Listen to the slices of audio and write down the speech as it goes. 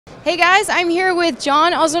Hey guys, I'm here with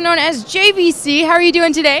John, also known as JVC. How are you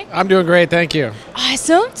doing today? I'm doing great, thank you.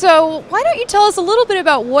 Awesome. So why don't you tell us a little bit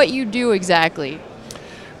about what you do exactly?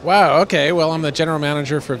 Wow, okay. Well, I'm the general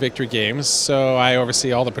manager for Victory Games, so I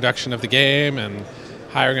oversee all the production of the game and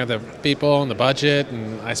hiring of the people and the budget,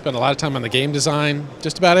 and I spend a lot of time on the game design,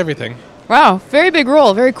 just about everything. Wow, very big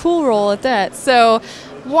role, very cool role at that. So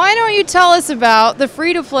why don't you tell us about the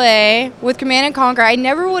free-to-play with Command & Conquer? I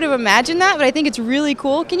never would have imagined that, but I think it's really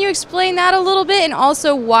cool. Can you explain that a little bit, and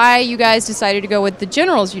also why you guys decided to go with the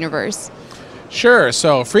Generals universe? Sure,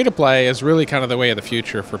 so free-to-play is really kind of the way of the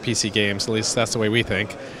future for PC games, at least that's the way we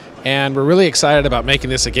think. And we're really excited about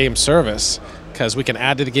making this a game service, because we can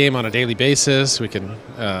add to the game on a daily basis, we can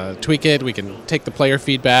tweak it, we can take the player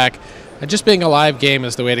feedback, and just being a live game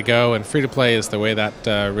is the way to go, and free-to-play is the way that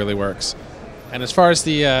really works. And as far as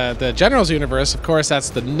the Generals universe, of course, that's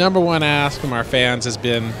the #1 ask from our fans has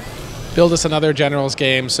been, build us another Generals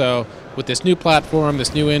game. So with this new platform,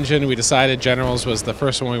 this new engine, we decided Generals was the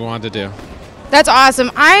first one we wanted to do. That's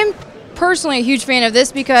awesome. I'm personally a huge fan of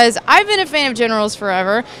this because I've been a fan of Generals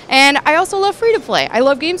forever, and I also love free-to-play. I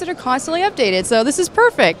love games that are constantly updated, so this is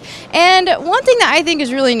perfect. And one thing that I think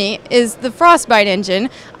is really neat is the Frostbite engine.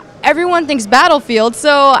 Everyone thinks Battlefield,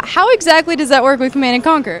 so how exactly does that work with Command &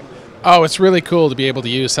 Conquer? Oh, it's really cool to be able to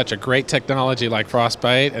use such a great technology like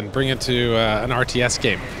Frostbite and bring it to an RTS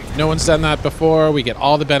game. No one's done that before. We get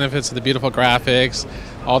all the benefits of the beautiful graphics,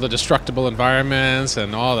 all the destructible environments,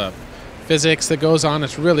 and all the physics that goes on.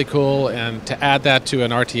 It's really cool, and to add that to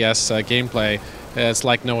an RTS gameplay, it's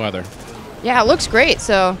like no other. Yeah, it looks great,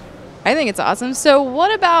 so I think it's awesome. So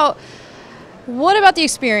what about the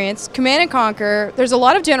experience? Command & Conquer, there's a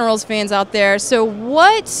lot of Generals fans out there, so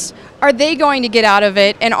what are they going to get out of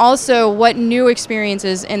it, and also what new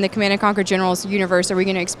experiences in the Command & Conquer Generals universe are we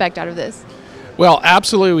going to expect out of this? Well,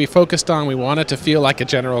 absolutely, we want it to feel like a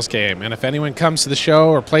Generals game, and if anyone comes to the show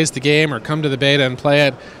or plays the game or come to the beta and play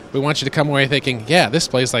it, we want you to come away thinking, yeah, this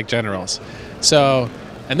plays like Generals. So,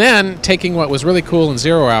 and then taking what was really cool in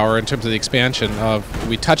Zero Hour in terms of the expansion of,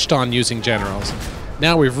 we touched on using Generals.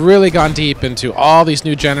 Now we've really gone deep into all these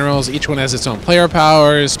new Generals. Each one has its own player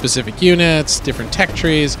powers, specific units, different tech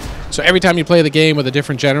trees. So every time you play the game with a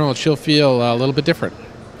different General, it should feel a little bit different.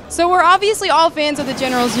 So we're obviously all fans of the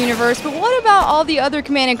Generals universe, but what about all the other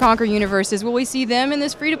Command & Conquer universes? Will we see them in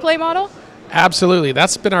this free-to-play model? Absolutely.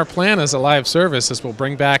 That's been our plan as a live service, is we'll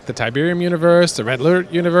bring back the Tiberium universe, the Red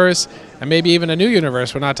Alert universe, and maybe even a new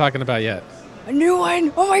universe we're not talking about yet. A new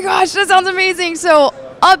one? Oh my gosh, that sounds amazing. So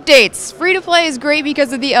updates. Free-to-play is great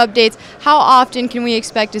because of the updates. How often can we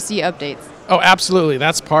expect to see updates? Oh, absolutely.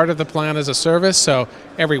 That's part of the plan as a service. So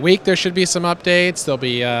every week there should be some updates. There'll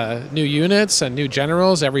be new units and new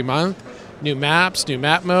Generals every month, new maps, new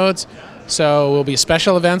map modes. So will be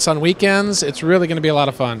special events on weekends. It's really going to be a lot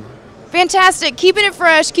of fun. Fantastic. Keeping it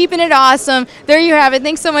fresh, keeping it awesome. There you have it.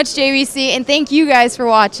 Thanks so much, JVC, and thank you guys for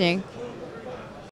watching.